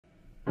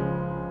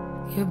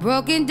You're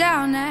broken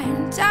down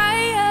and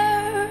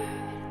tired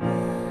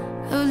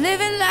of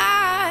living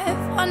life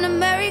on the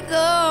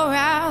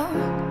merry-go-round,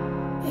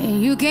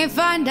 and you can't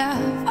find a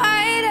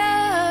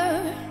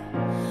fighter,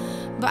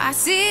 but I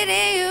see it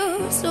in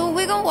you, so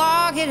we gon'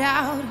 walk it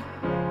out.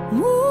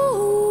 Move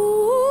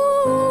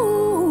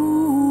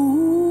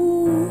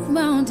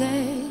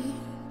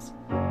mountains,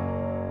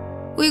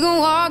 we gon'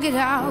 walk it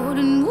out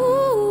and move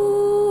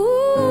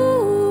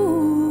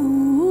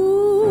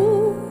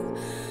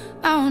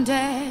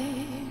mountains.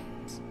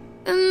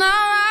 And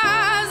I'll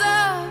rise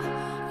up,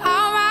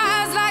 I'll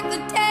rise like the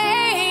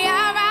day.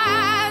 I'll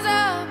rise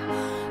up,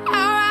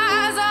 I'll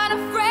rise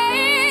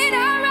unafraid.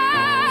 I'll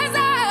rise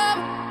up,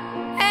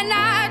 and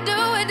I do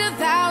it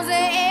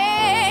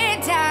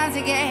 1,000 times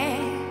again.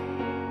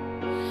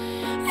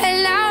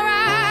 And I'll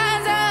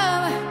rise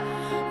up,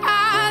 I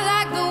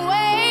like the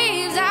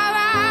waves. I'll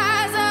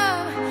rise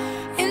up,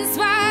 in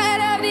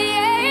spite of the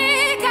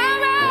ache. I'll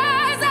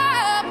rise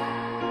up,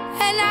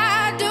 and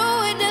I do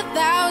it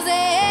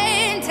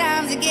 1,000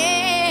 times again.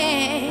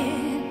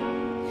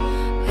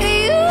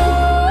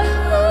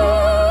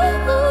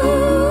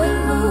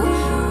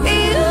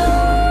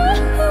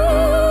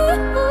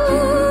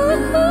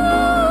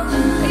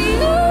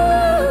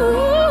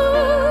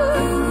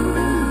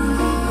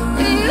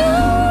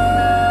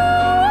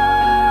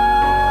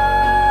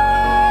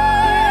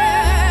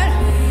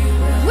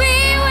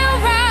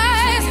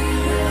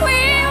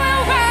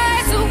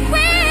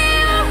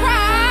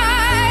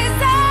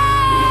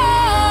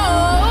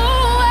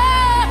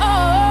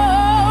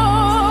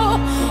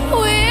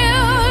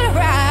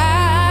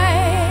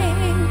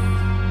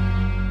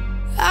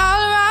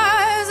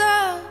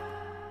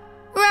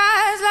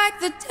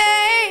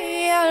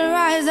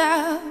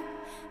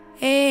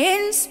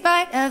 In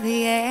spite of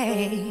the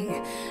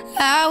ache,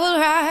 I will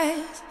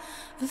rise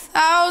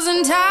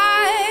 1,000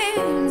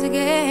 times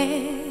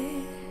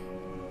again,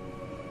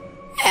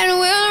 and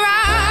we'll